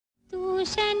Hello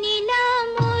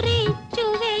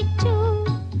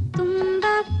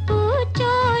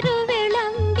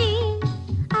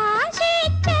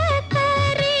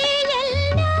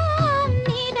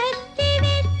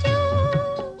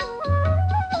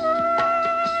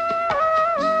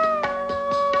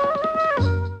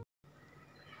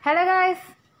guys,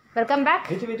 welcome back.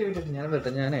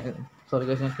 Sorry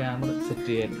guys, ഞാൻ camera set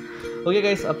ചെയ്യാൻ. Okay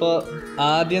guys, അപ്പോൾ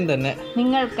ആദ്യം തന്നെ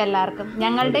നിങ്ങൾക്കെല്ലാവർക്കും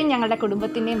ഞങ്ങളുടെയും ഞങ്ങളുടെ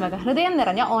കുടുംബത്തിൻ്റെയും വക ഹൃദയം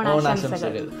നിറഞ്ഞ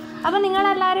ഓണാശംസകൾ. അപ്പോൾ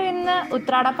നിങ്ങളെല്ലാവരും ഇന്ന്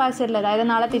ഉത്രാടപ്പാച്ചിൽ, അതായത്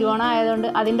നാളെ തിരുവോണം ആയതുകൊണ്ട്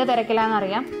അതിൻ്റെ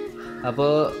തിരക്കിലാണെന്നറിയാം.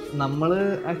 അപ്പോൾ നമ്മൾ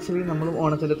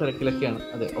ഓണത്തിൻ്റെ തിരക്കിലൊക്കെയാണ്.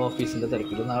 അതെ, ഓഫീസിൻ്റെ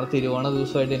തിരക്കിൽ. നാളെ തിരുവോണ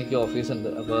ദിവസമായിട്ട് എനിക്ക് ഓഫീസുണ്ട്.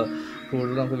 അപ്പോൾ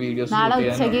കൂടുതൽ നമുക്ക് വീഡിയോസ് നാളെ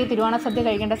ഉച്ചയ്ക്ക് തിരുവോണ സദ്യ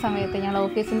കഴിക്കേണ്ട സമയത്ത് ഞങ്ങൾ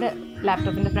ഓഫീസിൻ്റെ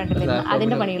ലാപ്ടോപ്പിൻ്റെ ഫ്രണ്ടിൽ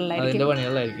അതിൻ്റെ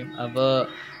പണികളിലായിരിക്കും. അപ്പോൾ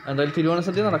എന്തായാലും തിരുവോണ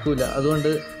സദ്യ നടക്കില്ല. അതുകൊണ്ട്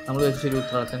നമ്മൾ വെച്ചൊരു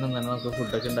ഉത്രാടത്തിന് തന്നെ നമുക്ക്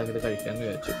ഫുഡൊക്കെ ഉണ്ടാക്കിയിട്ട് കഴിക്കാമെന്ന്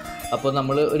വിചാരിച്ചു. അപ്പോൾ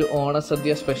നമ്മൾ ഒരു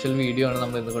ഓണസദ്യ സ്പെഷ്യൽ വീഡിയോ ആണ്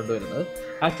നമ്മൾ ഇന്ന് കൊണ്ടുവരുന്നത്.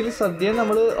 ആക്ച്വലി സദ്യ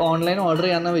നമ്മൾ ഓൺലൈൻ ഓർഡർ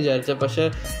ചെയ്യാമെന്നാണ് വിചാരിച്ചത്. പക്ഷേ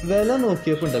വില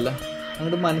നോക്കിയപ്പോൾ ഉണ്ടല്ലോ,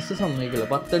 അങ്ങോട്ട് മനസ്സ് സമ്മതിക്കില്ല.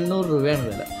 1,800 രൂപയാണ്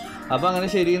വില. അപ്പോൾ അങ്ങനെ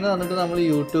ശരിയെന്ന് പറഞ്ഞിട്ട് നമ്മൾ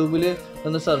യൂട്യൂബിൽ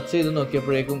ഒന്ന് സെർച്ച് ചെയ്ത്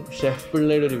നോക്കിയപ്പോഴേക്കും ഷെഫ്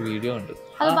പിള്ളയുടെ ഒരു വീഡിയോ ഉണ്ട്.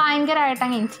 അത് ഭയങ്കരമായിട്ട്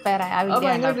ഇൻസ്പയർ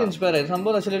ആയി.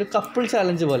 സംഭവം വെച്ചാൽ ഒരു കപ്പിൾ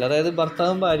ചാലഞ്ച് പോലെ, അതായത്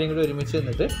ഭർത്താവും ഭാര്യയും കൂടി ഒരുമിച്ച്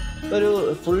നിന്നിട്ട് ഒരു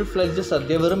ഫുൾ ഫ്ലെഡ്ജ്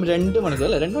സദ്യ വെറും 2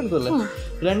 മണിക്കൂർ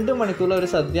 2 മണിക്കൂറിൽ ഒരു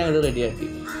സദ്യ അങ്ങോട്ട് റെഡിയാക്കി.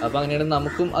 അപ്പോൾ അങ്ങനെയാണ്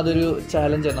നമുക്കും അതൊരു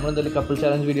ചാലഞ്ചാണ്. നമ്മൾ എന്തായാലും കപ്പിൾ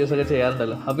ചാലഞ്ച് വീഡിയോസ് ഒക്കെ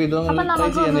ചെയ്യാറുണ്ടല്ലോ. അപ്പോൾ ഇതും ട്രൈ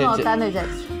ചെയ്യാന്ന്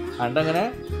വിചാരിച്ചു. അങ്ങനെ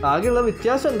ആകെയുള്ള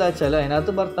വ്യത്യാസം എന്താ വെച്ചാൽ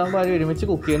അതിനകത്ത് ഭർത്താവും ഭാര്യ ഒരുമിച്ച്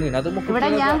കുക്ക് ചെയ്യുന്നു. ഇവിടെ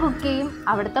ഞാൻ കുക്ക് ചെയ്യും,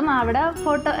 അവിടെ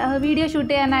ഫോട്ടോ വീഡിയോ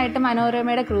ഷൂട്ട് ചെയ്യാനായിട്ട്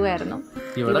മനോരമയുടെ ക്രൂ ആയിരുന്നു.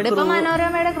 ഇവിടെ ഇപ്പൊ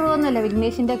മനോരമയുടെ ക്രൂ ഒന്നുമില്ല,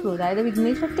 വിഘ്നേഷിന്റെ ക്രൂ. അതായത്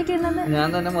വിഘ്നേഷ് ഒറ്റയ്ക്കുന്നത്. ഞാൻ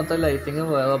തന്നെ മൊത്തം ലൈറ്റിങ്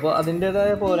പോയത്. അപ്പോൾ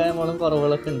അതിൻ്റെതായ പോരായ്മകളും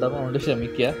കുറവുകളൊക്കെ ഉണ്ടാവും, അതുകൊണ്ട്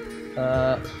ക്ഷമിക്കുക.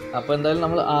 അപ്പോൾ എന്തായാലും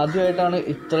നമ്മൾ ആദ്യമായിട്ടാണ്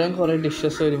ഇത്രയും കുറേ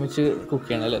ഡിഷസ് ഒരുമിച്ച് കുക്ക്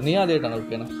ചെയ്യണം അല്ലേ? നീ ആദ്യമായിട്ടാണ്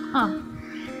കുക്ക് ചെയ്യണം?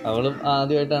 അവളും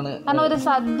ആദ്യമായിട്ടാണ്. കാരണം ഒരു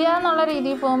സദ്യ എന്നുള്ള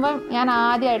രീതിയിൽ പോകുമ്പോൾ ഞാൻ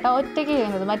ആദ്യമായിട്ടാണ് ഒറ്റയ്ക്ക്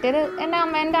ചെയ്യുന്നത്. മറ്റേത് എൻ്റെ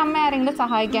അമ്മ ആരെങ്കിലും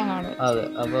സഹായിക്കാൻ കാണും. അതെ,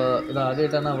 അപ്പോൾ ഇത്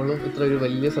ആദ്യമായിട്ടാണ് അവളും ഇത്ര ഒരു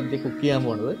വലിയ സദ്യ കുക്ക് ചെയ്യാൻ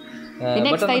പോകുന്നത്. പിന്നെ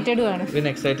എക്സൈറ്റഡ്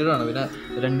ആണ്. പിന്നെ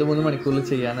 2-3 മണിക്കൂറിൽ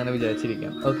ചെയ്യാൻ തന്നെ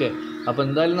വിചാരിച്ചിരിക്കാം. ഓക്കെ, അപ്പോൾ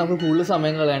എന്തായാലും നമുക്ക് കൂടുതൽ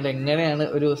സമയം കളയാണ്ട് എങ്ങനെയാണ്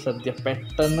ഒരു സദ്യ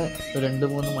പെട്ടെന്ന്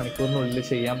 2-3 മണിക്കൂറിനുള്ളിൽ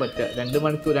ചെയ്യാൻ പറ്റുക.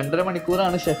 2-2.5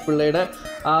 മണിക്കൂറാണ് ഷെഫ് പിള്ളയുടെ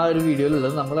ആ ഒരു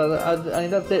വീഡിയോയിലുള്ളത്. നമ്മൾ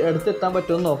അതിൻ്റെ അടുത്തെത്താൻ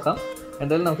പറ്റുമെന്ന് നോക്കാം.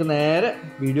 എന്തായാലും നമുക്ക് നേരെ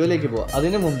വീഡിയോയിലേക്ക് പോവാം.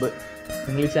 അതിന് മുമ്പ്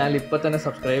നിങ്ങൾ ഈ ചാനൽ ഇപ്പം തന്നെ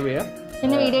സബ്സ്ക്രൈബ് ചെയ്യുക.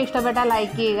 പിന്നെ വീഡിയോ ഇഷ്ടപ്പെട്ടാൽ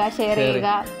ലൈക്ക് ചെയ്യുക, ഷെയർ ചെയ്യുക.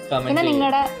 പിന്നെ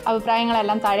നിങ്ങളുടെ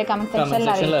അഭിപ്രായങ്ങളെല്ലാം താഴെ കമന്റ് സെക്ഷനിൽ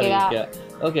അറിയിക്കുക.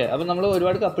 ഓക്കെ, അപ്പോൾ നമ്മൾ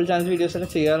ഒരുപാട് കപ്പിൾ ചാലഞ്ച് വീഡിയോസ് ഒക്കെ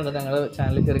ചെയ്യാറുണ്ട്. ഞങ്ങളുടെ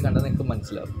ചാനലിൽ കയറി കണ്ടാൽ നിങ്ങൾക്ക്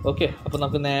മനസ്സിലാവും. ഓക്കെ, അപ്പോൾ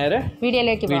നമുക്ക് നേരെ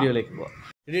വീഡിയോയിലേക്ക് പോവാം.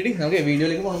 റെഡി? നമുക്ക്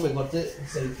വീഡിയോയിലേക്ക് പോകുമ്പോൾ കുറച്ച്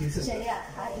സെൽഫീസ്.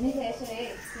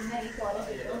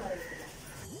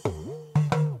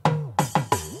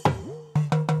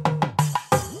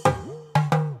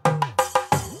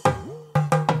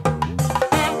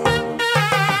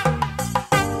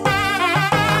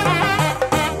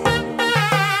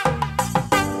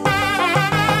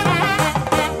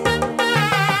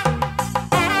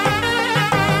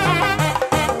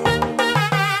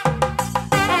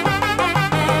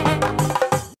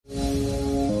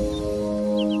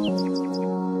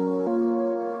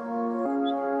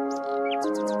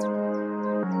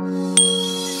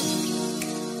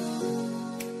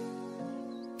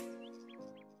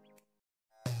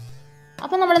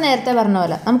 അപ്പം നമ്മൾ നേരത്തെ പറഞ്ഞ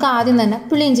പോലെ നമുക്ക് ആദ്യം തന്നെ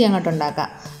പുളിയിഞ്ചി അങ്ങോട്ട് ഉണ്ടാക്കാം.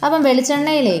 അപ്പം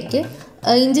വെളിച്ചെണ്ണയിലേക്ക്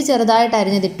ഇഞ്ചി ചെറുതായിട്ട്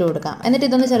അരിഞ്ഞിട്ട് കൊടുക്കാം. എന്നിട്ട്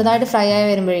ഇതൊന്ന് ചെറുതായിട്ട് ഫ്രൈ ആയി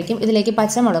വരുമ്പോഴേക്കും ഇതിലേക്ക്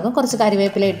പച്ചമുളകും കുറച്ച്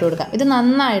കറിവേപ്പില ഇട്ട് കൊടുക്കാം. ഇത്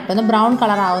നന്നായിട്ടൊന്ന് ബ്രൗൺ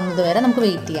കളർ ആവുന്നത് വരെ നമുക്ക്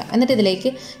വെയിറ്റ് ചെയ്യാം. എന്നിട്ട്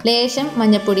ഇതിലേക്ക് ലേശം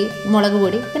മഞ്ഞൾപ്പൊടി, മുളക്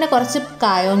പൊടി, പിന്നെ കുറച്ച്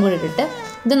കായവും കൂടി ഇട്ടിട്ട്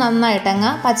ഇത്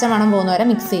നന്നായിട്ട് പച്ചമണം പോകുന്ന വരെ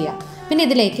മിക്സ് ചെയ്യാം. പിന്നെ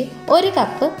ഇതിലേക്ക് 1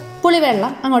 കപ്പ്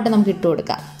പുളിവെള്ളം അങ്ങോട്ട് നമുക്ക് ഇട്ട്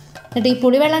കൊടുക്കാം. എന്നിട്ട് ഈ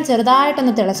പുളിവെള്ളം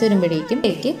ചെറുതായിട്ടൊന്ന് തിളച്ച് വരുമ്പോഴേക്കും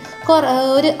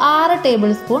ഒരു 6 ടേബിൾ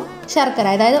സ്പൂൺ ശർക്കര,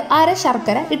 അതായത് അര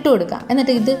ശർക്കര ഇട്ട് കൊടുക്കാം.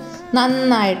 എന്നിട്ട് ഇത്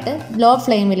നന്നായിട്ട് ലോ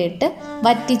ഫ്ലെയിമിലിട്ട്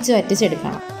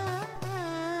വറ്റിച്ചെടുക്കണം.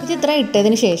 ഇത്ര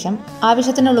ഇട്ടതിന് ശേഷം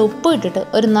ആവശ്യത്തിനുള്ള ഉപ്പ് ഇട്ടിട്ട്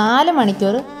ഒരു 4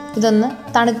 മണിക്കൂർ ഇതൊന്ന്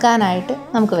തണുക്കാനായിട്ട്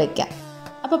നമുക്ക് വെക്കാം.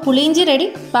 അപ്പോൾ പുളിയിഞ്ചി റെഡി.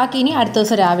 ബാക്കി ഇനി അടുത്ത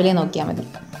ദിവസം രാവിലെ നോക്കിയാൽ മതി.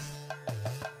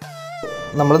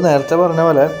 നമ്മൾ നേരത്തെ പറഞ്ഞ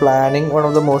പോലെ planning one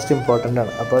of the most important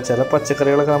ആണ്. അപ്പോൾ ചില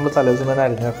പച്ചക്കറികളൊക്കെ നമ്മൾ തലേദിവസം തന്നെ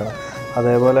അരിഞ്ഞു വെക്കണം.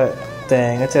 അതേപോലെ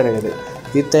തേങ്ങ ചിരകിയത്.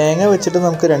 ഈ തേങ്ങ വെച്ചിട്ട്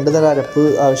നമുക്ക് 2 തരം അരപ്പ്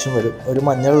ആവശ്യം വരും. ഒരു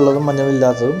മഞ്ഞളുള്ളതും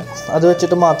മഞ്ഞളില്ലാത്തതും. അത്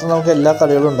വെച്ചിട്ട് മാത്രം നമുക്ക് എല്ലാ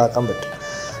കറികളും ഉണ്ടാക്കാൻ പറ്റും.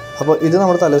 അപ്പോൾ ഇത്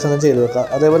നമ്മൾ തലേദിവസം തന്നെ ചെയ്ത് വെക്കാം.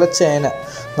 അതേപോലെ ചേന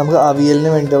നമുക്ക് അവിയലിന്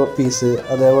വേണ്ട പീസ്,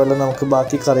 അതേപോലെ നമുക്ക്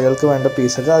ബാക്കി കറികൾക്ക് വേണ്ട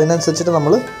പീസൊക്കെ അതിനനുസരിച്ചിട്ട്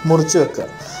നമ്മൾ മുറിച്ച് വെക്കുക.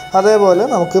 അതേപോലെ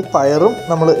നമുക്ക് പയറും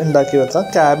നമ്മൾ ഉണ്ടാക്കി വെക്കാം.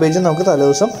 ക്യാബേജും നമുക്ക്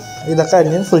തലേദിവസം ഇതൊക്കെ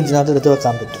അരിഞ്ഞ് ഫ്രിഡ്ജിനകത്ത് എടുത്ത്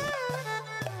വെക്കാൻ പറ്റും.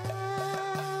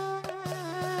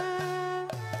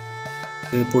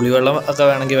 പുളിവെള്ളം ഒക്കെ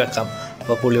വേണമെങ്കിൽ വെക്കാം.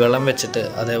 അപ്പോൾ പുളിവെള്ളം വെച്ചിട്ട്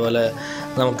അതേപോലെ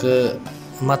നമുക്ക്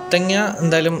മത്തങ്ങ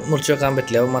എന്തായാലും മുറിച്ച് വെക്കാൻ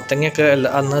പറ്റില്ല. അപ്പോൾ മത്തങ്ങയൊക്കെ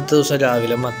അന്നത്തെ ദിവസം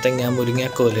രാവിലെ മത്തങ്ങ,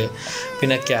 മുരിങ്ങക്കോല്,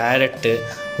 പിന്നെ ക്യാരറ്റ്,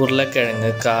 ഉരുളക്കിഴങ്ങ്,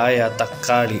 കായ,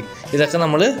 തക്കാളി ഇതൊക്കെ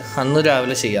നമ്മൾ അന്ന്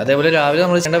രാവിലെ ചെയ്യുക. അതേപോലെ രാവിലെ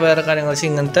നമ്മൾ ചെയ്യേണ്ട വേറെ കാര്യങ്ങൾ വെച്ചാൽ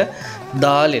ഇങ്ങനത്തെ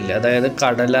ദാലില്ല, അതായത്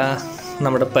കടല,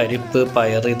 നമ്മുടെ പരിപ്പ്,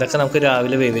 പയർ ഇതൊക്കെ നമുക്ക്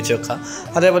രാവിലെ വേവിച്ച് വെക്കാം.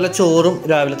 അതേപോലെ ചോറും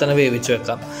രാവിലെ തന്നെ വേവിച്ച്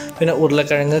വെക്കാം. പിന്നെ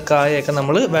ഉരുളക്കിഴങ്ങ്, കായൊക്കെ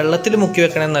നമ്മൾ വെള്ളത്തിൽ മുക്കി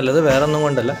വെക്കണേ നല്ലത്, വേറെ ഒന്നും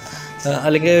കൊണ്ടല്ല.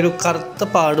 അല്ലെങ്കിൽ ഒരു കറുത്ത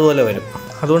പാട് പോലെ വരും.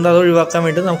 അതുകൊണ്ട് അത് ഒഴിവാക്കാൻ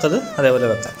വേണ്ടി നമുക്കത് അതേപോലെ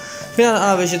വെക്കാം. പിന്നെ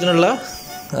ആവശ്യത്തിനുള്ള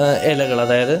ഇലകൾ,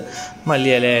 അതായത്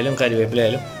മല്ലിയിലയായാലും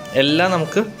കരിവേപ്പിലയായാലും എല്ലാം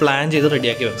നമുക്ക് പ്ലാൻ ചെയ്ത്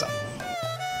റെഡിയാക്കി വെക്കാം.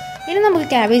 ഇനി നമുക്ക്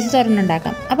ക്യാബേജ് തോരൻ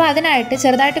ഉണ്ടാക്കാം. അപ്പോൾ അതിനായിട്ട്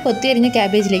ചെറുതായിട്ട് കൊത്തിയരിഞ്ഞ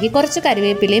ക്യാബേജിലേക്ക് കുറച്ച്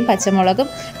കറിവേപ്പിലയും പച്ചമുളകും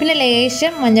പിന്നെ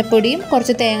ലേശം മഞ്ഞൾപ്പൊടിയും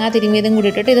കുറച്ച് തേങ്ങ തിരുമിയതും കൂടി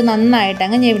ഇട്ടിട്ട് ഇത് നന്നായിട്ട്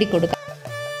അങ്ങ് ഞെവിടി കൊടുക്കാം.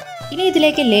 ഇനി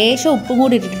ഇതിലേക്ക് ലേശം ഉപ്പും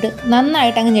കൂടി ഇട്ടിട്ട്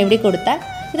നന്നായിട്ട് അങ്ങ് ഞെവിടി കൊടുത്താൽ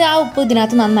ഇത് ആ ഉപ്പ്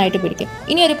ഇതിനകത്ത് നന്നായിട്ട് പിടിക്കും.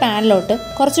 ഇനി ഒരു പാനിലോട്ട്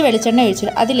കുറച്ച് വെളിച്ചെണ്ണ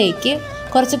ഒഴിച്ചിട്ട് അതിലേക്ക്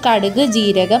കുറച്ച് കടുക്,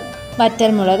 ജീരകം,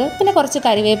 വറ്റൽമുളക് പിന്നെ കുറച്ച്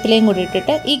കറിവേപ്പിലയും കൂടി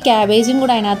ഇട്ടിട്ട് ഈ ക്യാബേജും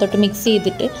കൂടെ അതിനകത്തോട്ട് മിക്സ്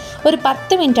ചെയ്തിട്ട് ഒരു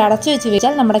 10 മിനിറ്റ് അടച്ചു വെച്ച്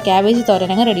വെച്ചാൽ നമ്മുടെ ക്യാബേജ്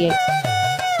തോരനങ്ങ് റെഡിയായി.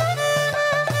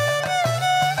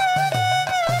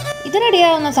 ഇത്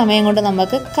റെഡിയാവുന്ന സമയം കൊണ്ട്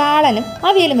നമുക്ക് കാളനും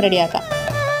അവിയലും റെഡിയാക്കാം.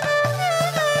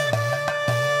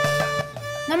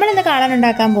 നമ്മളിന്ന് കാളൻ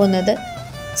ഉണ്ടാക്കാൻ പോകുന്നത്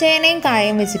ചേനയും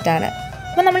കായയും വെച്ചിട്ടാണ്.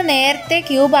 അപ്പോൾ നമ്മൾ നേരത്തെ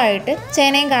ക്യൂബായിട്ട്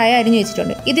ചേനയും കായ അരിഞ്ഞു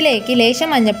വെച്ചിട്ടുണ്ട്. ഇതിലേക്ക് ലേശം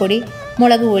മഞ്ഞൾപ്പൊടി,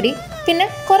 മുളക് പൊടി പിന്നെ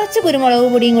കുറച്ച് കുരുമുളക്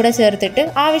പൊടിയും കൂടെ ചേർത്തിട്ട്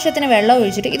ആവശ്യത്തിന് വെള്ളം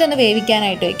ഒഴിച്ചിട്ട് ഇതൊന്ന്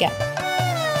വേവിക്കാനായിട്ട് വയ്ക്കാം.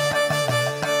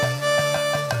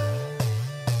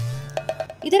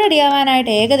 ഇത്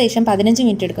റെഡിയാവാനായിട്ട് ഏകദേശം 15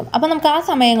 മിനിറ്റ് എടുക്കും. അപ്പോൾ നമുക്ക് ആ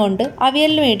സമയം കൊണ്ട്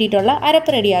അവിയലിന് വേണ്ടിയിട്ടുള്ള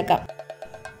അരപ്പ് റെഡിയാക്കാം.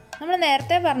 നമ്മൾ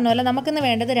നേരത്തെ പറഞ്ഞ പോലെ നമുക്കിന്ന്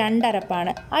വേണ്ടത് 2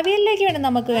 അരപ്പാണ്. അവിയലിലേക്ക് വേണ്ടി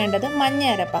നമുക്ക് വേണ്ടത് മഞ്ഞ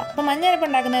അരപ്പാണ്. അപ്പോൾ മഞ്ഞ അരപ്പ്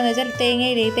ഉണ്ടാക്കുന്നതെന്ന് വെച്ചാൽ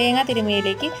തേങ്ങ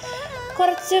തിരുമിയിലേക്ക്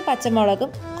കുറച്ച് പച്ചമുളകും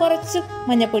കുറച്ച്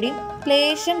മഞ്ഞൾപ്പൊടിയും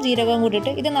ലേശം ജീരകവും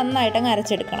കൂടിയിട്ട് ഇത് നന്നായിട്ട് അങ്ങ്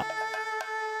അരച്ചെടുക്കണം.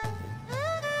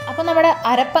 അപ്പോൾ നമ്മുടെ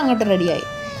അരപ്പ് അങ്ങോട്ട് റെഡിയായി.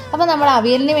 അപ്പോൾ നമ്മൾ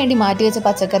അവിയലിന് വേണ്ടി മാറ്റി വെച്ച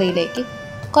പച്ചക്കറിയിലേക്ക്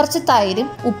കുറച്ച് തൈരും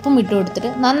ഉപ്പും ഇട്ട് കൊടുത്തിട്ട്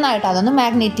നന്നായിട്ട് അതൊന്ന്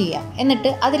മാഗ്നേറ്റ് ചെയ്യാം. എന്നിട്ട്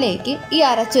അതിലേക്ക് ഈ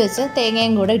അരച്ച് വെച്ച്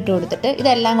തേങ്ങയും കൂടെ ഇട്ട് കൊടുത്തിട്ട്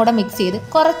ഇതെല്ലാം കൂടെ മിക്സ് ചെയ്ത്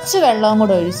കുറച്ച് വെള്ളവും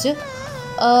കൂടെ ഒഴിച്ച്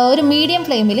ഒരു മീഡിയം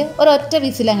ഫ്ലെയിമിൽ ഒരൊറ്റ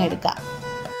വിസിലങ്ങ് എടുക്കുക.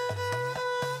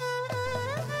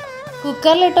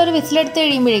 കുക്കറിലിട്ട് ഒരു വിസിലെടുത്ത്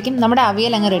കഴിയുമ്പോഴേക്കും നമ്മുടെ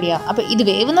അവിയൽ അങ്ങ് റെഡിയാവും. അപ്പോൾ ഇത്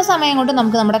വേവുന്ന സമയം കൊണ്ട്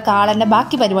നമുക്ക് നമ്മുടെ കാളൻ്റെ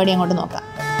ബാക്കി പരിപാടി അങ്ങോട്ട് നോക്കാം.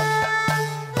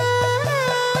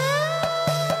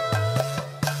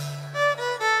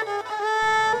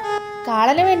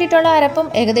 കാളന് വേണ്ടിയിട്ടുള്ള അരപ്പും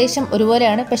ഏകദേശം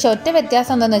ഒരുപോലെയാണ്. പക്ഷെ ഒറ്റ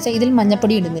വ്യത്യാസം എന്താണെന്ന് വെച്ചാൽ ഇതിൽ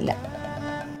മഞ്ഞൾപ്പൊടി ഇടുന്നില്ല.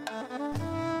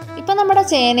 ഇപ്പം നമ്മുടെ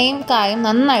ചേനയും കായും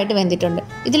നന്നായിട്ട് വെന്തിട്ടുണ്ട്.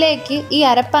 ഇതിലേക്ക് ഈ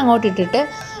അരപ്പ് അങ്ങോട്ട് ഇട്ടിട്ട്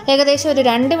ഏകദേശം ഒരു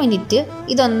 2 മിനിറ്റ്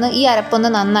ഈ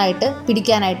അരപ്പൊന്ന് നന്നായിട്ട്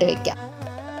പിടിക്കാനായിട്ട് വെക്കാം.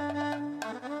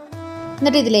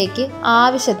 എന്നിട്ട് ഇതിലേക്ക്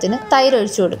ആവശ്യത്തിന് തൈര്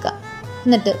ഒഴിച്ചു കൊടുക്കുക.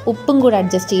 എന്നിട്ട് ഉപ്പും കൂടെ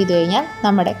അഡ്ജസ്റ്റ് ചെയ്ത് കഴിഞ്ഞാൽ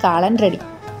നമ്മുടെ കാളൻ റെഡി.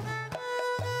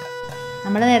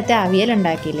 നമ്മൾ നേരത്തെ അവിയൽ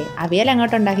ഉണ്ടാക്കിയില്ലേ, അവിയൽ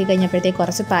അങ്ങോട്ട് ഉണ്ടാക്കി കഴിഞ്ഞപ്പോഴത്തേക്ക്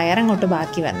കുറച്ച് പയറങ്ങോട്ട്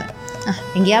ബാക്കി വന്ന്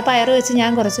എങ്കിൽ ആ പയർ വെച്ച്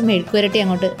ഞാൻ കുറച്ച് മെഴുക്കുവരട്ടി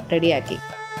അങ്ങോട്ട് റെഡിയാക്കി.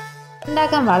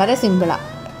 ഉണ്ടാക്കാൻ വളരെ സിമ്പിളാണ്.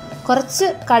 കുറച്ച്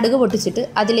കടുക് പൊട്ടിച്ചിട്ട്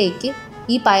അതിലേക്ക്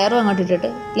ഈ പയറും അങ്ങോട്ട് ഇട്ടിട്ട്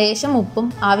ലേശം ഉപ്പും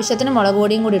ആവശ്യത്തിന് മുളക്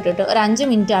പൊടിയും കൂടി ഇട്ടിട്ട് ഒരു 5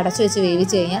 മിനിറ്റ് അടച്ചു വെച്ച്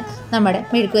വേവിച്ച് കഴിഞ്ഞാൽ നമ്മുടെ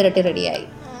മെഴുക്കുവരട്ടി റെഡിയായി.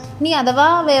 ഇനി അഥവാ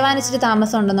വേവാനിച്ചിട്ട്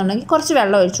താമസം ഉണ്ടെന്നുണ്ടെങ്കിൽ കുറച്ച്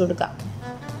വെള്ളം ഒഴിച്ചു കൊടുക്കാം.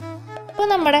 അപ്പോൾ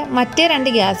നമ്മുടെ മറ്റേ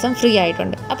 2 ഗ്യാസും ഫ്രീ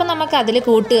ആയിട്ടുണ്ട്. അപ്പോൾ നമുക്ക് അതിൽ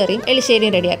കൂട്ടുകറിയും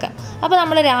എലിശ്ശേരിയും റെഡിയാക്കാം. അപ്പോൾ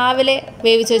നമ്മൾ രാവിലെ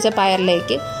വേവിച്ച് വെച്ച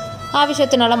പയറിലേക്ക്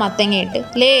ആവശ്യത്തിനുള്ള മത്തങ്ങ ഇട്ട്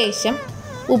ലേശം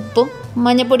ഉപ്പും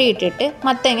മഞ്ഞൾപ്പൊടി ഇട്ടിട്ട്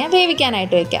മത്തങ്ങ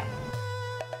വേവിക്കാനായിട്ട് വയ്ക്കാം.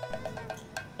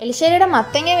 എലിശ്ശേരിയുടെ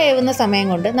മത്തങ്ങ വേവുന്ന സമയം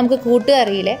കൊണ്ട് നമുക്ക്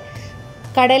കൂട്ടുകറിയിലെ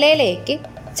കടലയിലേക്ക്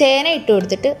ചേന ഇട്ട്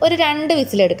കൊടുത്തിട്ട് ഒരു 2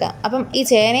 വിസിലെടുക്കാം. അപ്പം ഈ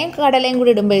ചേനയും കടലയും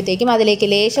കൂടി ഇടുമ്പോഴത്തേക്കും അതിലേക്ക്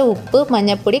ലേശം ഉപ്പ്,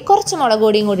 മഞ്ഞൾപ്പൊടി, കുറച്ച് മുളക്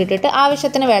പൊടിയും കൂടി ഇട്ടിട്ട്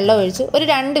ആവശ്യത്തിന് വെള്ളം ഒഴിച്ച് ഒരു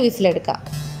 2 വിസിലെടുക്കാം.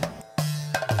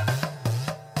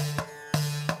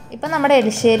 ഇപ്പം നമ്മുടെ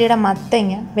എലിശ്ശേരിയുടെ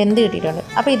മത്തങ്ങ വെന്ത് കിട്ടിയിട്ടുണ്ട്.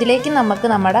 അപ്പോൾ ഇതിലേക്ക് നമുക്ക്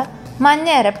നമ്മുടെ മഞ്ഞ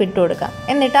അരപ്പ് ഇട്ട് കൊടുക്കാം.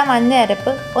 എന്നിട്ട് ആ മഞ്ഞ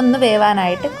അരപ്പ് ഒന്ന്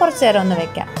വേവാനായിട്ട് കുറച്ച് നേരം ഒന്ന്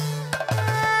വെക്കാം.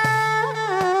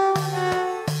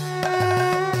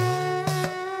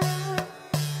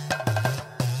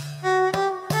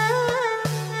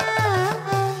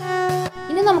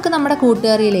 നമുക്ക് നമ്മുടെ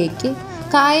കൂട്ടുകറിയിലേക്ക്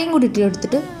കായയും കൂടി ഇട്ട്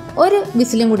കൊടുത്തിട്ട് ഒരു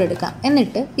വിസിലും കൂടി എടുക്കാം.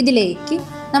 എന്നിട്ട് ഇതിലേക്ക്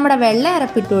നമ്മുടെ വെള്ള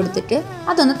അരപ്പിട്ട് കൊടുത്തിട്ട്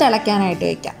അതൊന്ന് തിളയ്ക്കാനായിട്ട്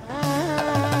വയ്ക്കാം.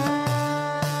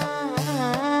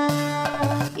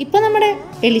 ഇപ്പം നമ്മുടെ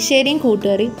എലിശ്ശേരിയും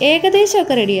കൂട്ടുകറിയും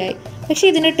ഏകദേശമൊക്കെ റെഡിയായി. പക്ഷേ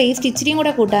ഇതിൻ്റെ ടേസ്റ്റ് ഇച്ചിരിയും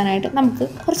കൂടെ കൂട്ടാനായിട്ട് നമുക്ക്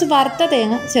കുറച്ച് വറുത്ത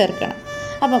തേങ്ങ ചേർക്കണം.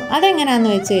 അപ്പം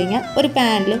അതെങ്ങനെയാണെന്ന് വെച്ച് കഴിഞ്ഞാൽ ഒരു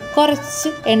പാനിൽ കുറച്ച്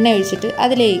എണ്ണ ഒഴിച്ചിട്ട്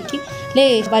അതിലേക്ക്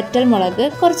വറ്റൽമുളക്,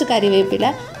 കുറച്ച് കരിവേപ്പില,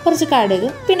 കുറച്ച് കടുക്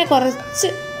പിന്നെ കുറച്ച്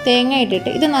തേങ്ങ ഇട്ടിട്ട്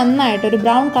ഇത് നന്നായിട്ടൊരു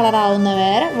ബ്രൗൺ കളറാവുന്ന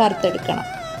വരെ വറുത്തെടുക്കണം.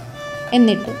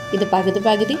 എന്നിട്ട് ഇത്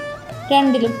പകുതി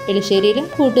രണ്ടിലും എലിശ്ശേരിയിലും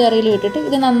കൂട്ടുകറിയിലും ഇട്ടിട്ട്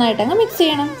ഇത് നന്നായിട്ട് അങ്ങ് മിക്സ്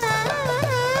ചെയ്യണം.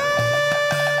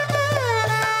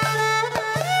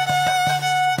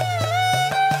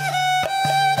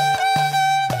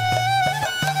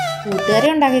 കൂട്ടുകറി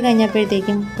ഉണ്ടാക്കി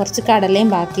കഴിഞ്ഞപ്പോഴത്തേക്കും കുറച്ച് കടലയും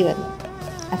ബാക്കി വന്നു.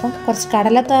 അപ്പം കുറച്ച്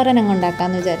കടലത്തോരൻ അങ്ങ്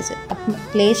ഉണ്ടാക്കാമെന്ന് വിചാരിച്ചു. അപ്പം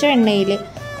ലേശം എണ്ണയിൽ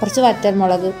കുറച്ച്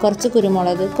വറ്റൽമുളക്, കുറച്ച്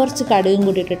കുരുമുളക്, കുറച്ച് കടുകും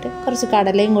കൂടി ഇട്ടിട്ട് കുറച്ച്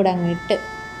കടലയും കൂടെ അങ്ങ് ഇട്ട്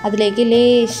അതിലേക്ക്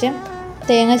ലേശം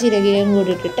തേങ്ങ ചിരകിയും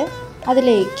കൂടി ഇട്ടിട്ട്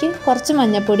അതിലേക്ക് കുറച്ച്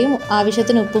മഞ്ഞൾപ്പൊടിയും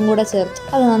ആവശ്യത്തിന് ഉപ്പും കൂടെ ചേർത്ത്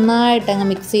അത് നന്നായിട്ട് അങ്ങ്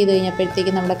മിക്സ് ചെയ്ത്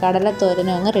കഴിഞ്ഞപ്പോഴത്തേക്കും നമ്മുടെ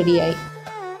കടലത്തോരനും അങ്ങ് റെഡിയായി.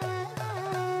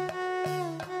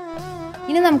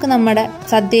 ഇനി നമുക്ക് നമ്മുടെ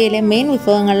സദ്യയിലെ മെയിൻ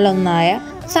വിഭവങ്ങളിലൊന്നായ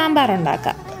സാമ്പാർ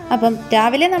ഉണ്ടാക്കാം. അപ്പം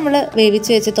രാവിലെ നമ്മൾ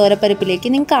വേവിച്ച് വെച്ച തോരപ്പരിപ്പിലേക്ക്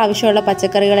നിങ്ങൾക്ക് ആവശ്യമുള്ള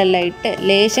പച്ചക്കറികളെല്ലാം ഇട്ട്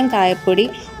ലേശം കായപ്പൊടി,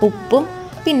 ഉപ്പും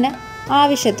പിന്നെ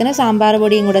ആവശ്യത്തിന് സാമ്പാർ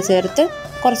പൊടിയും കൂടെ ചേർത്ത്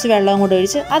കുറച്ച് വെള്ളവും കൂടെ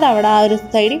ഒഴിച്ച് അത് അവിടെ ആ ഒരു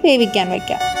സൈഡിൽ വേവിക്കാൻ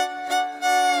വയ്ക്കാം.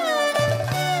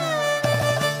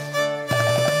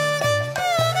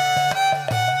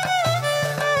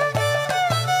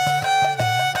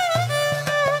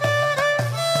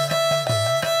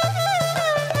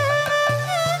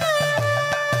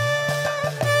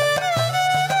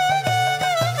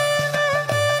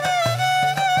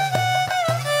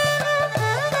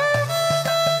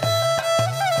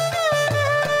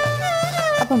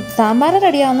 അപ്പം സാമ്പാർ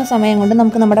റെഡിയാവുന്ന സമയം കൊണ്ട്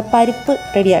നമുക്ക് നമ്മുടെ പരിപ്പ്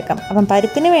റെഡിയാക്കാം. അപ്പം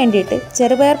പരിപ്പിന് വേണ്ടിയിട്ട്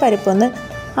ചെറുപയർ പരിപ്പൊന്ന്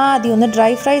ആദ്യം ഒന്ന് ഡ്രൈ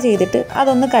ഫ്രൈ ചെയ്തിട്ട്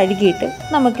അതൊന്ന് കഴുകിയിട്ട്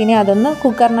നമുക്കിനി അതൊന്ന്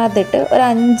കുക്കറിനകത്തിട്ട് ഒരു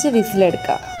 5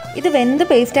 വിസിലെടുക്കാം. ഇത് വെന്ത്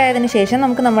പേസ്റ്റ് ആയതിനു ശേഷം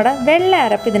നമുക്ക് നമ്മുടെ വെള്ള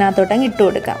അരപ്പ് ഇതിനകത്തോട്ടങ്ങ് ഇട്ട്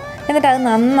കൊടുക്കാം. എന്നിട്ട് അത്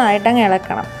നന്നായിട്ടങ്ങ്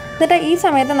ഇളക്കണം. എന്നിട്ട് ഈ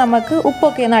സമയത്ത് നമുക്ക്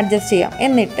ഉപ്പൊക്കെ ഒന്ന് അഡ്ജസ്റ്റ് ചെയ്യാം.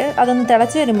 എന്നിട്ട് അതൊന്ന്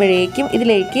തിളച്ച് വരുമ്പോഴേക്കും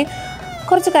ഇതിലേക്ക്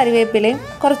കുറച്ച് കറിവേപ്പിലയും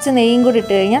കുറച്ച് നെയ്യും കൂടി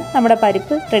ഇട്ട് കഴിഞ്ഞാൽ നമ്മുടെ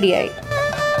പരിപ്പ് റെഡിയായി.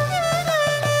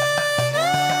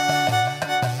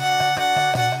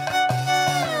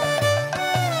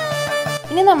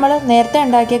 ഇനി നമ്മൾ നേരത്തെ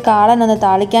ഉണ്ടാക്കിയ കാളനൊന്ന്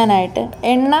താളിക്കാനായിട്ട്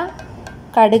എണ്ണ,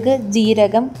 കടുക്,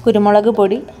 ജീരകം, കുരുമുളക്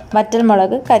പൊടി,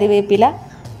 വറ്റൽമുളക്, കറിവേപ്പില,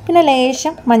 പിന്നെ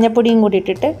ലേശം മഞ്ഞൾപ്പൊടിയും കൂടി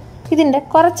ഇട്ടിട്ട് ഇതിൻ്റെ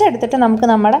കുറച്ചെടുത്തിട്ട് നമുക്ക്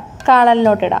നമ്മുടെ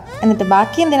കാളനിലോട്ടിടാം. എന്നിട്ട്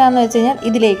ബാക്കി എന്തിനാണെന്ന് വെച്ച് കഴിഞ്ഞാൽ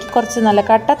ഇതിലേക്ക് കുറച്ച് നല്ല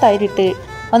കട്ട തൈരിട്ട്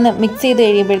ഒന്ന് മിക്സ് ചെയ്ത്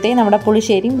കഴിയുമ്പോഴത്തേക്കും നമ്മുടെ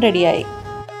പുളിശ്ശേരിയും റെഡിയായി.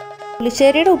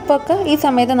 പുളിശ്ശേരിയുടെ ഉപ്പൊക്കെ ഈ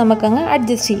സമയത്ത് നമുക്കങ്ങ്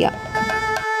അഡ്ജസ്റ്റ് ചെയ്യാം.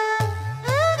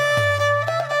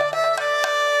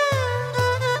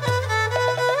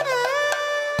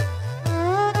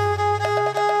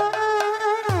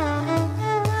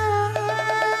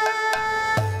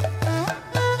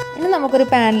 നമുക്കൊരു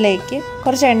പാനിലേക്ക്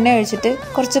കുറച്ച് എണ്ണ ഒഴിച്ചിട്ട്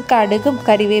കുറച്ച് കടുകും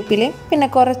കരിവേപ്പിലയും പിന്നെ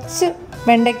കുറച്ച്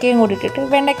വെണ്ടയ്ക്കയും കൂടി ഇട്ടിട്ട്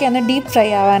വെണ്ടയ്ക്ക ഒന്ന് ഡീപ്പ് ഫ്രൈ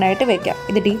ആവാനായിട്ട് വെക്കാം.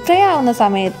 ഇത് ഡീപ്പ് ഫ്രൈ ആവുന്ന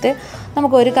സമയത്ത്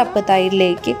നമുക്ക് 1 കപ്പ്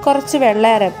തൈരിലേക്ക് കുറച്ച്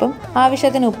വെള്ള അരപ്പും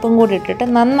ആവശ്യത്തിന് ഉപ്പും കൂടി ഇട്ടിട്ട്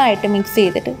നന്നായിട്ട് മിക്സ്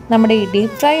ചെയ്തിട്ട് നമ്മുടെ ഈ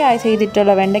ഡീപ്പ് ഫ്രൈ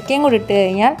ചെയ്തിട്ടുള്ള വെണ്ടയ്ക്കയും കൂടി ഇട്ട്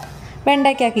കഴിഞ്ഞാൽ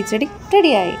വെണ്ടയ്ക്ക കിച്ചടി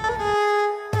റെഡിയായി.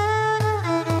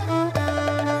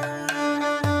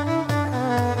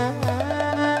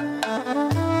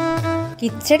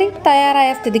 കിച്ചടി തയ്യാറായ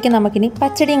സ്ഥിതിക്ക് നമുക്കിനി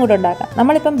പച്ചടിയും കൂടെ ഉണ്ടാക്കാം.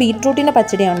 നമ്മളിപ്പം ബീറ്റ്റൂട്ടിൻ്റെ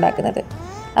പച്ചടിയാണ് ഉണ്ടാക്കുന്നത്.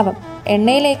 അപ്പം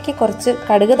എണ്ണയിലേക്ക് കുറച്ച്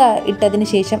കടുക് ഇട്ടതിന്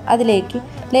ശേഷം അതിലേക്ക്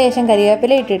ലേശം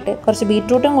കരിവേപ്പില ഇട്ടിട്ട് കുറച്ച്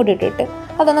ബീറ്റ്റൂട്ടും കൂടി ഇട്ടിട്ട്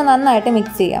അതൊന്ന് നന്നായിട്ട്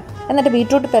മിക്സ് ചെയ്യാം. എന്നിട്ട്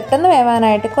ബീറ്റ്റൂട്ട് പെട്ടെന്ന്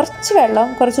വേവാനായിട്ട് കുറച്ച്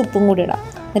വെള്ളവും കുറച്ച് ഉപ്പും കൂടി ഇടാം.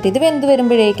 എന്നിട്ട് ഇത് വെന്ത്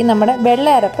വരുമ്പോഴേക്കും നമ്മുടെ വെള്ള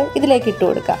അരപ്പ് ഇതിലേക്ക് ഇട്ട്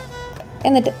കൊടുക്കാം.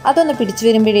 എന്നിട്ട് അതൊന്ന് പിടിച്ച്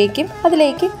വരുമ്പോഴേക്കും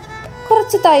അതിലേക്ക്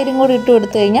കുറച്ച് തൈരും കൂടി ഇട്ട്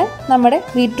കൊടുത്തു കഴിഞ്ഞാൽ നമ്മുടെ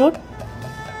ബീറ്റ്റൂട്ട്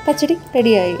പച്ചടി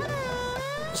റെഡിയായി.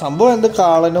 സംഭവം എന്ത്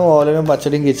കാളനും ഓലനും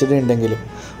പച്ചടിയും കിച്ചടിയും ഉണ്ടെങ്കിലും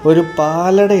ഒരു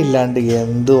പാലട ഇല്ലാണ്ട്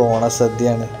എന്ത്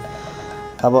ഓണസദ്യയാണ്.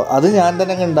 അപ്പോൾ അത് ഞാൻ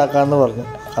തന്നെ അങ്ങ് ഉണ്ടാക്കാമെന്ന് പറഞ്ഞു.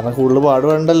 കാരണം കൂടുതൽ പാട്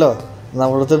വേണ്ടല്ലോ.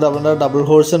 നമ്മളടുത്ത് ഡബിൾ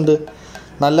ഹോഴ്സ് ഉണ്ട്.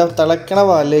 നല്ല തിളക്കണ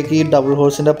പാലിലേക്ക് ഈ ഡബിൾ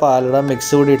ഹോഴ്സിൻ്റെ പാലട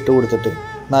മിക്സ് കൂടി ഇട്ട് കൊടുത്തിട്ട്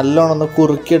നല്ലോണം ഒന്ന്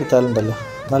കുറുക്കിയെടുത്താലുണ്ടല്ലോ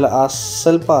നല്ല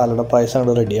അസൽ പാലട പായസം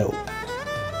കൊണ്ട് റെഡിയാവും.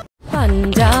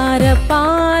 പഞ്ചാര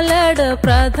പാലട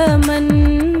പ്രഥമൻ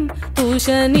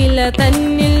തുഷനില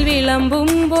തന്നിൽ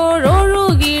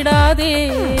വിളമ്പുമ്പോഴൊഴുകിടാതെ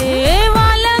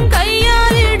വലം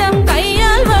കയ്യാലിടം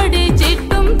കയ്യാൽ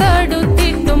വടിച്ചിട്ടും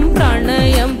തടുത്തിട്ടും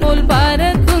പ്രണയം പോൽ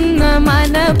പരക്കുന്ന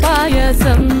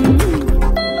മനപായസം.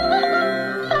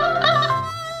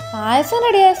 പായസം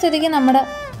റെഡിയായ സ്ഥിതിക്ക് നമ്മുടെ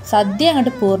സദ്യ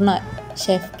അങ്ങോട്ട് പൂർണ്ണമായി.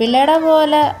 ഷെഫ് പിള്ളയുടെ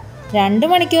പോലെ 2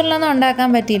 മണിക്കൂറിലൊന്നും ഉണ്ടാക്കാൻ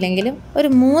പറ്റിയില്ലെങ്കിലും ഒരു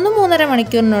 3-3.5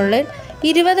 മണിക്കൂറിനുള്ളിൽ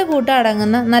 20 കൂട്ടം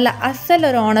അടങ്ങുന്ന നല്ല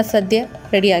അസലൊരു ഓണസദ്യ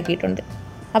റെഡിയാക്കിയിട്ടുണ്ട്.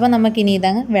 അപ്പം നമുക്കിനി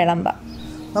ഇതങ്ങ് വിളമ്പാം.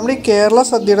 നമ്മുടെ ഈ കേരള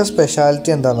സദ്യയുടെ സ്പെഷ്യാലിറ്റി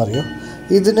എന്താണെന്നറിയോ?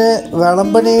 ഇതിന്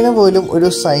വിളമ്പണേന് പോലും ഒരു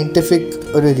സയൻറ്റിഫിക്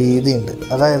ഒരു രീതിയുണ്ട്.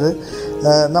 അതായത്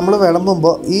നമ്മൾ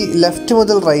വിളമ്പുമ്പോൾ ഈ ലെഫ്റ്റ്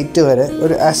മുതൽ റൈറ്റ് വരെ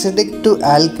ഒരു അസിഡിക് ടു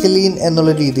ആൽക്കലീൻ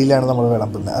എന്നുള്ള രീതിയിലാണ് നമ്മൾ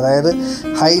വിളമ്പുന്നത്. അതായത്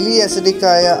ഹൈലി അസിഡിക്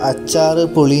ആയ അച്ചാർ,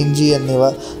 പുളിയിഞ്ചി എന്നിവ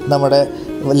നമ്മുടെ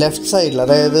ലെഫ്റ്റ് സൈഡിൽ,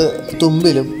 അതായത്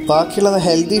തുമ്പിലും, ബാക്കിയുള്ള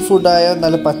ഹെൽത്തി ഫുഡായ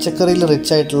നല്ല പച്ചക്കറിയിൽ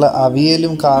റിച്ച് ആയിട്ടുള്ള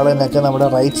അവിയലും കാളനൊക്കെ നമ്മുടെ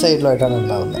റൈറ്റ് സൈഡിലായിട്ടാണ്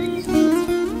ഉണ്ടാകുന്നത്.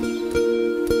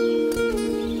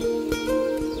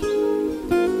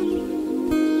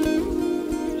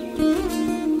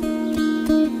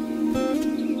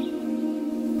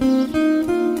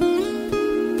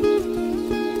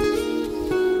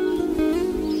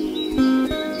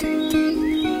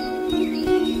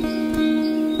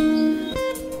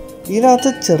 ഇതിനകത്ത്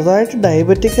ചെറുതായിട്ട്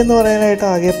ഡയബറ്റിക് എന്ന് പറയാനായിട്ട്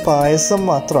ആകെ പായസം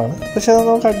മാത്രമാണ്, പക്ഷെ അത്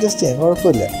നമുക്ക് അഡ്ജസ്റ്റ് ചെയ്യാം,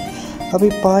 കുഴപ്പമില്ല. അപ്പോൾ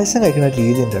ഈ പായസം കഴിക്കുന്ന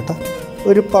രീതി ഉണ്ട് കേട്ടോ.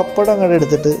 ഒരു പപ്പടം അങ്ങോട്ട്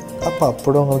എടുത്തിട്ട് ആ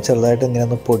പപ്പടം അങ്ങ് ചെറുതായിട്ട് ഇങ്ങനെ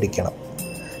ഒന്ന് പൊടിക്കണം.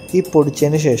 ഈ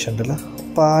പൊടിച്ചതിന് ശേഷം ഉണ്ടല്ലോ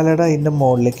പാലട അതിൻ്റെ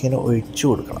മുകളിലേക്ക് ഇങ്ങനെ ഒഴിച്ചു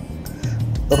കൊടുക്കണം.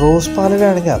 റോസ് പാലട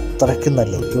ആണെങ്കിൽ അത്രയ്ക്കും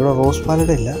നല്ലത്. ഇവിടെ റോസ്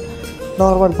പാലട ഇല്ല,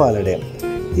 നോർമൽ പാലടയാണ്.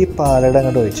 ഈ പാലട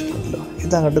അങ്ങോട്ട് ഒഴിച്ചിട്ടുണ്ടല്ലോ,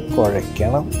 ഇതങ്ങോട്ട്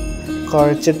കുഴയ്ക്കണം.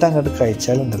 കുഴച്ചിട്ട് അങ്ങോട്ട്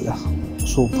കഴിച്ചാലുണ്ടല്ലോ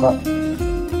സൂപ്പർ.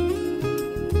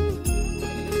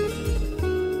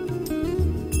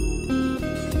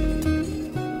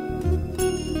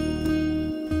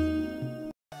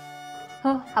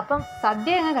 അപ്പം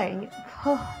സദ്യ അങ്ങ് കഴിഞ്ഞു.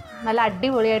 നല്ല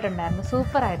അടിപൊളിയായിട്ടുണ്ടായിരുന്നു,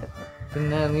 സൂപ്പറായിരുന്നു.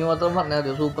 പിന്നെ നീ മാത്രം പറഞ്ഞാൽ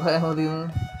മതി സൂപ്പറായാൽ മതി.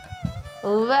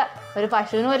 ഒരു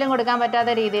പശുവിന് പോലും കൊടുക്കാൻ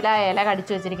പറ്റാത്ത രീതിയിൽ ആ ഇല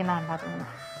കടിച്ചു വെച്ചിരിക്കുന്ന ഉണ്ടാക്കുന്നത്.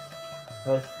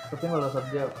 സത്യം പറയാം,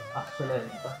 സദ്യ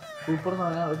അസലായിരുന്നു, സൂപ്പർ എന്ന്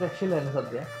പറഞ്ഞാൽ ഒരു രക്ഷയില്ലായിരുന്നു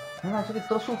സദ്യ. ഞാൻ ആക്ച്വലി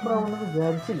ഇത്ര സൂപ്പർ ആവുമെന്ന്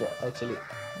വിചാരിച്ചില്ല. ആക്ച്വലി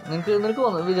നിനക്ക്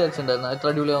വിചാരിച്ചിട്ടുണ്ടായിരുന്നു ഇത്ര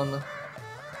അടിപൊളിയാവുമെന്ന്?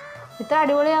 ഇത്ര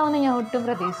അടിപൊളിയാവുമെന്ന് ഞാൻ ഒട്ടും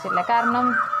പ്രതീക്ഷിച്ചില്ല. കാരണം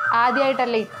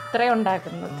ആദ്യമായിട്ടല്ലേ ഇത്രയും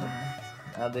ഉണ്ടാക്കുന്നത്.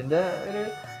 അതിൻ്റെ ഒരു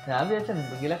ഞാൻ വിചാരിച്ചു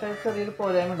എന്തെങ്കിലുമൊക്കെ ചെറിയൊരു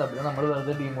പോരായ്മ ഉണ്ടാവും. പിന്നെ നമ്മൾ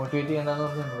വെറുതെ ഡിമോട്ടിവേറ്റ് ചെയ്യേണ്ടെന്ന്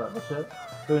പറഞ്ഞിരുന്നതാണ്. പക്ഷെ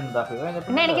ഉണ്ടാക്കുക കഴിഞ്ഞപ്പോൾ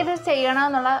പിന്നെ എനിക്കിത്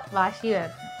ചെയ്യണമെന്നുള്ള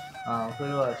വാശിയായിരുന്നു.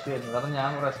 നമുക്കൊരു വാശിയായിരുന്നു. കാരണം ഞാൻ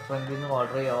റെസ്റ്റോറൻറ്റിൽ നിന്ന്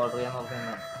ഓർഡർ ചെയ്യാന്ന്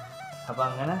പറഞ്ഞിരുന്നതാണ്. അപ്പം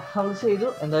അങ്ങനെ അവൾ ചെയ്തു.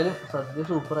 എന്തായാലും സദ്യ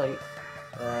സൂപ്പറായി.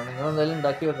 നിങ്ങൾ എന്തായാലും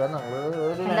ഉണ്ടാക്കി വെക്കാം. നമ്മൾ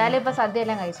എന്തായാലും ഇപ്പം സദ്യ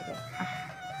എല്ലാം കഴിച്ചില്ലേ?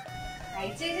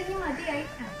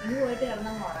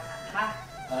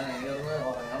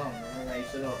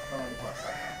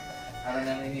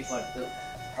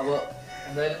 അപ്പോൾ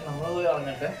എന്തായാലും നമ്മൾ പോയി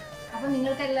ഉറങ്ങട്ടെ. അപ്പോൾ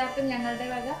നിങ്ങൾക്ക് എല്ലാവർക്കും ഞങ്ങളുടെ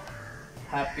വക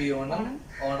ഹാപ്പി ഓണം,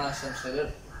 ഓണാശംസകൾ.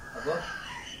 അപ്പോൾ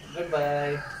ഗുഡ്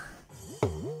ബൈ.